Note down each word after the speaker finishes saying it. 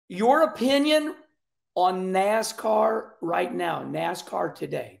Your opinion on NASCAR right now, NASCAR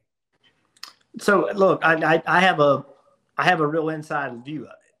today. So look, I have a real inside view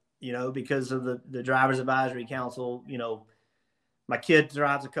of it, because of the Drivers Advisory Council. My kid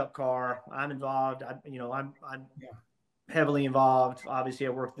drives a Cup car. I'm involved. I'm heavily involved. Obviously, I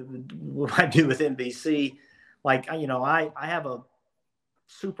work what I do with NBC. I have a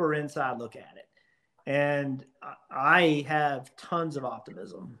super inside look at it. And I have tons of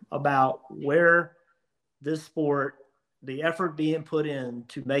optimism about where this sport, the effort being put in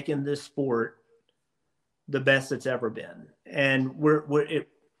to making this sport the best it's ever been. And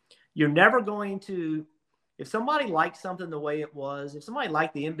you're never going to, if somebody likes something the way it was, if somebody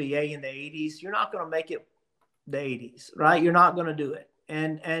liked the NBA in the 80s, you're not going to make it the 80s, right? You're not going to do it.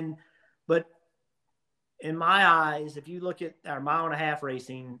 But in my eyes, if you look at our mile-and-a-half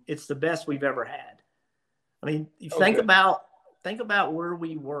racing, it's the best we've ever had. I mean, think about where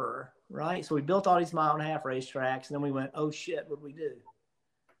we were, right? So we built all these mile-and-a-half racetracks, and then we went, oh shit, what did we do?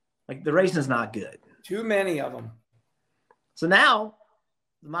 Like, the racing is not good. Too many of them. So now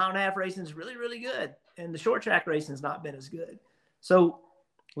the mile-and-a-half racing is really, really good, and the short track racing has not been as good. So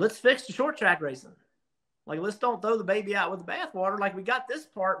let's fix the short track racing. Like, let's don't throw the baby out with the bathwater. Like, we got this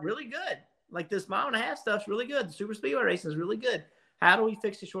part really good. Like, this mile-and-a-half stuff's really good. The super speedway racing is really good. How do we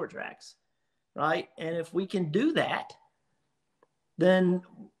fix the short tracks? Right. And if we can do that, then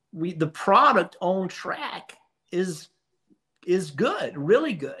the product on track is good,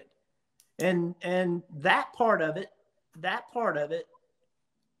 really good. And that part of it,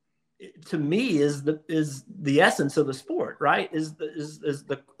 to me is the essence of the sport, right? Is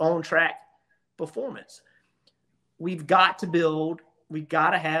the on track performance. We've got to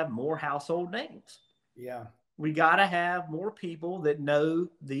have more household names. Yeah. We got to have more people that know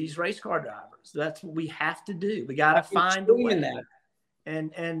these race car drivers. That's what we have to do. We got to find a way. That.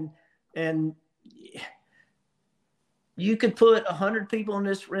 And you could put 100 people in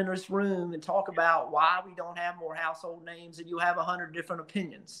this room and talk about why we don't have more household names, and you'll have 100 different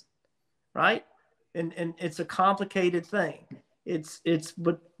opinions, right? And it's a complicated thing.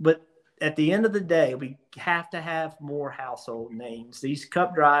 But at the end of the day, we have to have more household names. These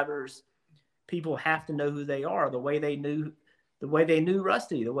Cup drivers, people have to know who they are, the way they knew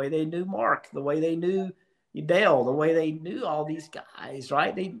Rusty, the way they knew Mark, the way they knew Dale, the way they knew all these guys,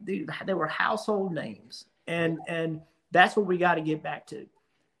 right? They were household names, and that's what we got to get back to.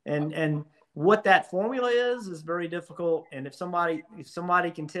 And what that formula is very difficult. And if somebody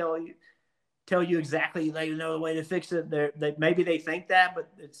can tell you exactly they know the way to fix it, maybe they think that, but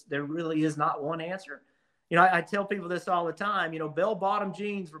there really is not one answer. I tell people this all the time. Bell-bottom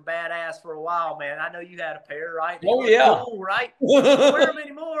jeans were badass for a while, man. I know you had a pair, right? Oh, yeah. Cool, right? You don't wear them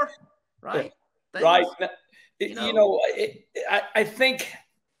anymore, right? Right. I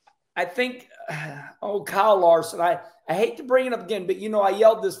think, Kyle Larson, I hate to bring it up again, but, I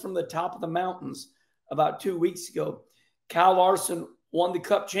yelled this from the top of the mountains about 2 weeks ago. Kyle Larson won the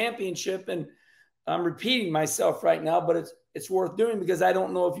Cup championship, and I'm repeating myself right now, but it's worth doing because I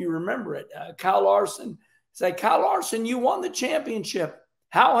don't know if you remember it. Kyle Larson. It's like, Kyle Larson, you won the championship.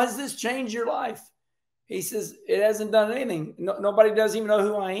 How has this changed your life? He says, it hasn't done anything. Nobody doesn't even know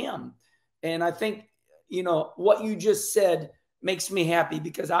who I am. And I think, what you just said makes me happy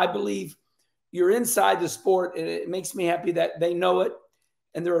because I believe you're inside the sport, and it makes me happy that they know it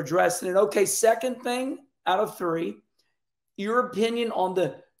and they're addressing it. Okay, second thing out of 3, your opinion on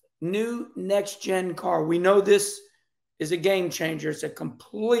the new next-gen car. We know this is a game changer. It's a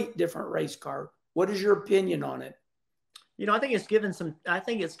complete different race car. What is your opinion on it? I think it's given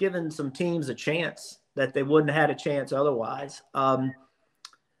some teams a chance that they wouldn't have had a chance otherwise.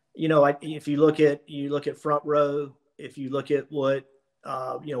 If you look at Front Row, if you look at what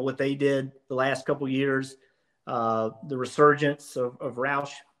they did the last couple of years, the resurgence of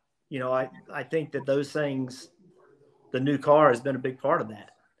Roush, I think that those things, the new car has been a big part of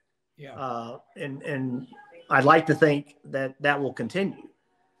that. Yeah. And I'd like to think that will continue.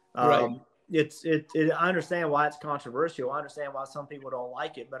 Right. I understand why it's controversial. I understand why some people don't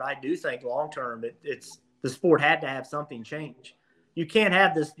like it, but I do think long term, the sport had to have something change. You can't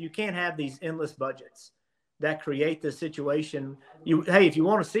have this. You can't have these endless budgets that create this situation. If you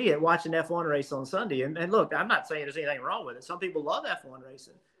want to see it, watch an F1 race on Sunday. And look, I'm not saying there's anything wrong with it. Some people love F1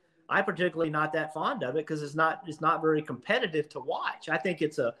 racing. I particularly not that fond of it because it's not very competitive to watch. I think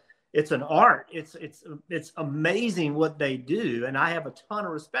it's an art. It's amazing what they do, and I have a ton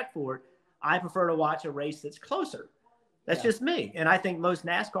of respect for it. I prefer to watch a race that's closer. That's just me. And I think most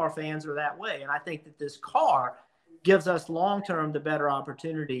NASCAR fans are that way. And I think that this car gives us long-term the better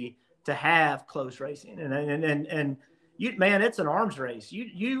opportunity to have close racing. And man, it's an arms race.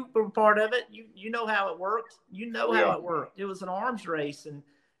 You were part of it. You know how it worked. You know how it worked. It was an arms race,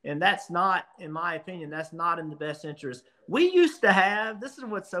 and that's not, in my opinion, that's not in the best interest. We used to have, this is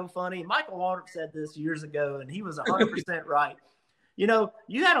what's so funny. Michael Laudrup said this years ago, and he was 100% right. You know,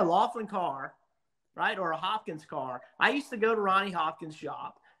 you had a Laughlin car, right, or a Hopkins car. I used to go to Ronnie Hopkins'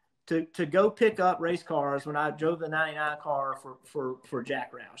 shop to go pick up race cars when I drove the 99 car for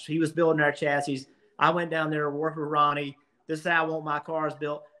Jack Roush. He was building our chassis. I went down there and worked with Ronnie. This is how I want my cars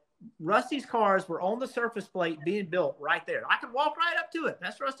built. Rusty's cars were on the surface plate being built right there. I could walk right up to it.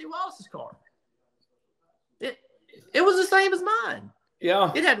 That's Rusty Wallace's car. It was the same as mine.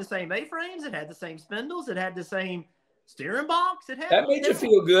 Yeah. It had the same A-frames. It had the same spindles. It had the same steering box. That made you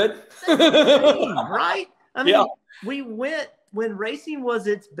feel good. Right? I mean, we went when racing was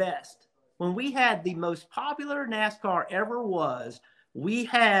its best. When we had the most popular NASCAR ever was, we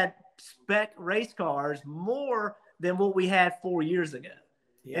had spec race cars more than what we had 4 years ago.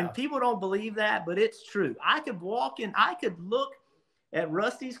 Yeah. And people don't believe that, but it's true. I could walk in, I could look at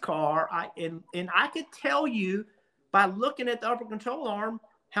Rusty's car, and I could tell you by looking at the upper control arm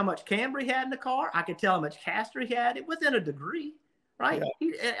how much camber he had in the car. I could tell how much caster he had. It within a degree, right?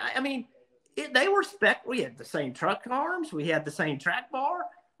 Yeah. I mean, they were spec. We had the same truck arms. We had the same track bar.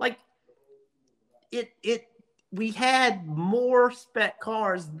 Like we had more spec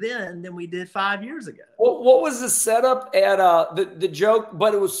cars then than we did 5 years ago. What was the setup at the joke?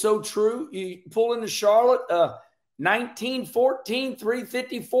 But it was so true. You pull into Charlotte, 1914,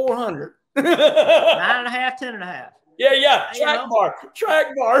 350, 400. 9.5, 10.5. Yeah.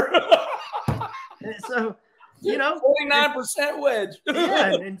 Track bar. So, you know, 49% wedge.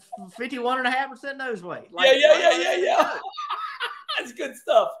 Yeah, and 51.5% nose weight. Like, yeah. That's good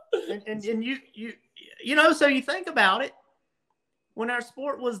stuff. And you know, so you think about it, when our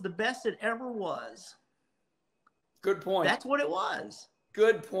sport was the best it ever was. Good point. That's what it was.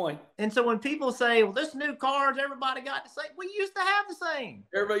 Good point. And so when people say, well, this new cars, everybody got the same. We used to have the same.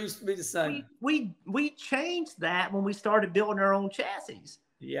 Everybody used to be the same. We changed that when we started building our own chassis.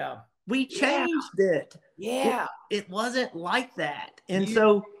 Yeah. We changed it. Yeah. It wasn't like that. And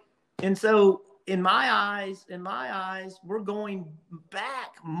so in my eyes, we're going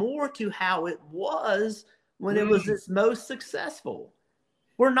back more to how it was when it was its most successful.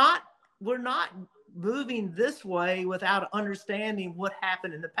 We're not moving this way without understanding what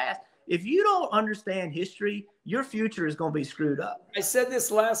happened in the past. If you don't understand history, your future is going to be screwed up. I said this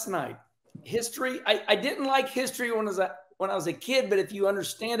last night. History, I didn't like history when I was a kid, but if you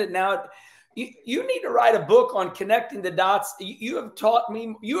understand it now, you need to write a book on connecting the dots. You have taught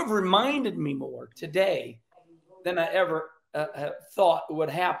me, you have reminded me more today than I ever thought would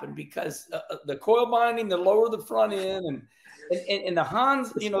happen, because the coil binding, the lower the front end, and the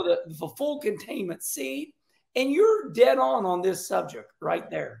Hans, you know, the full containment seat, and you're dead on this subject right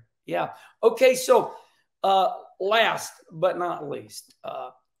there. Yeah. Okay. So last but not least,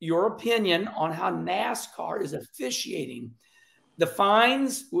 your opinion on how NASCAR is officiating the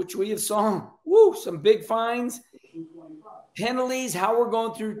fines, which we have saw, some big fines, penalties, how we're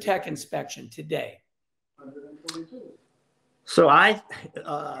going through tech inspection today. So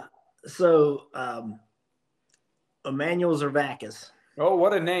Emmanuel Zervakis. Oh,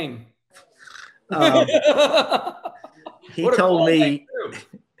 what a name. He told me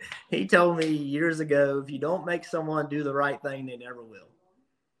years ago, if you don't make someone do the right thing, they never will.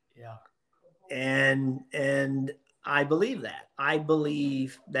 Yeah. And I believe that. I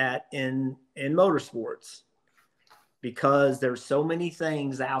believe that in motorsports, because there's so many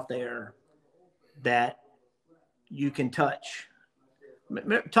things out there that you can touch.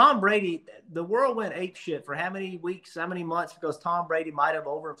 Tom Brady, the world went ape shit for how many weeks, how many months, because Tom Brady might have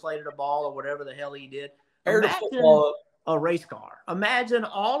overinflated a ball or whatever the hell he did. Imagine a race car. Imagine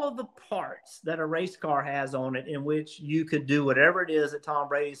all of the parts that a race car has on it in which you could do whatever it is that Tom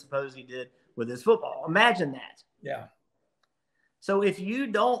Brady supposedly did with his football. Imagine that. Yeah. So if you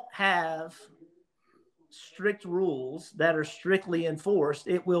don't have strict rules that are strictly enforced,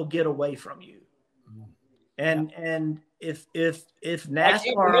 it will get away from you. And if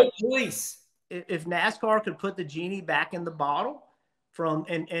NASCAR if NASCAR could put the genie back in the bottle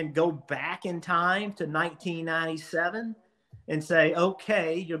and go back in time to 1997 and say,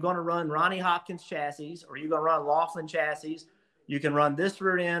 okay, you're going to run Ronnie Hopkins chassis, or you're going to run Laughlin chassis. You can run this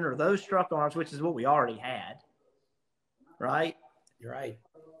rear end or those truck arms, which is what we already had. Right? You're right.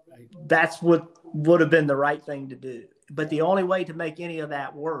 That's what would have been the right thing to do. But the only way to make any of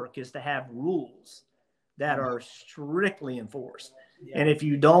that work is to have rules that are strictly enforced. Yeah. And if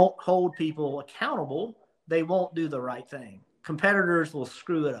you don't hold people accountable, they won't do the right thing. Competitors will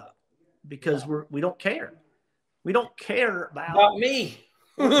screw it up because we don't care. We don't care about me.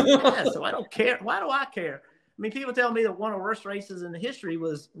 Yeah, so I don't care. Why do I care? I mean, people tell me that one of the worst races in the history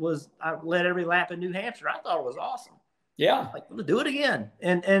was I led every lap in New Hampshire. I thought it was awesome. Yeah, like, we'll do it again.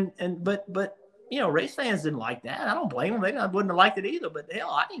 But you know, race fans didn't like that. I don't blame them. I wouldn't have liked it either. But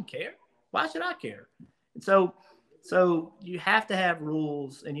hell, I didn't care. Why should I care? And so you have to have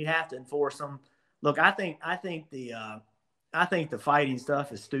rules and you have to enforce them. Look, I think the fighting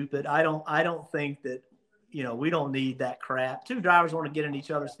stuff is stupid. I don't think that, you know, we don't need that crap. Two drivers want to get in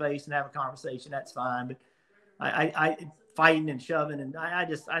each other's face and have a conversation. That's fine. But I fighting and shoving, and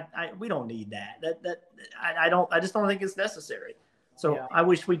we don't need that. I just don't think it's necessary. So yeah. I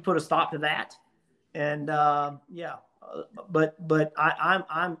wish we'd put a stop to that. And but I'm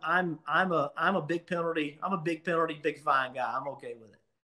a big penalty. I'm a big penalty, big fine guy. I'm okay with it.